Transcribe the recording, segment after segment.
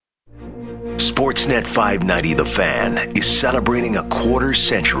Sportsnet 590 The Fan is celebrating a quarter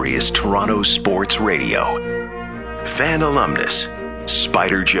century as Toronto's sports radio. Fan alumnus,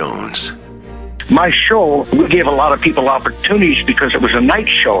 Spider Jones. My show, we gave a lot of people opportunities because it was a night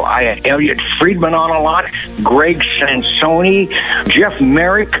show. I had Elliot Friedman on a lot, Greg Sansoni, Jeff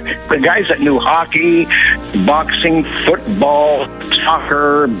Merrick, the guys that knew hockey, boxing, football,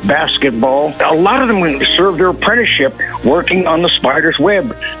 soccer, basketball. A lot of them served their apprenticeship working on the Spider's web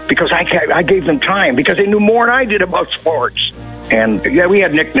because I gave them time because they knew more than I did about sports. And yeah, we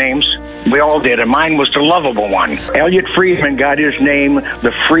had nicknames. We all did, and mine was the lovable one. Elliot Friedman got his name,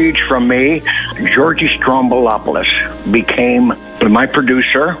 the Freed, from me. Georgie Strombolopoulos became my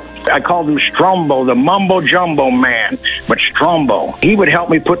producer. I called him Strombo, the mumbo jumbo man, but Strombo. He would help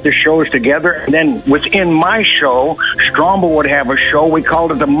me put the shows together, and then within my show, Strombo would have a show. We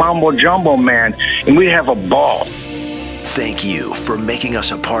called it the Mumbo Jumbo Man, and we'd have a ball. Thank you for making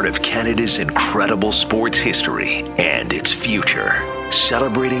us a part of Canada's incredible sports history and its future.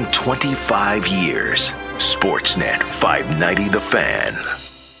 Celebrating 25 years. Sportsnet 590 The Fan.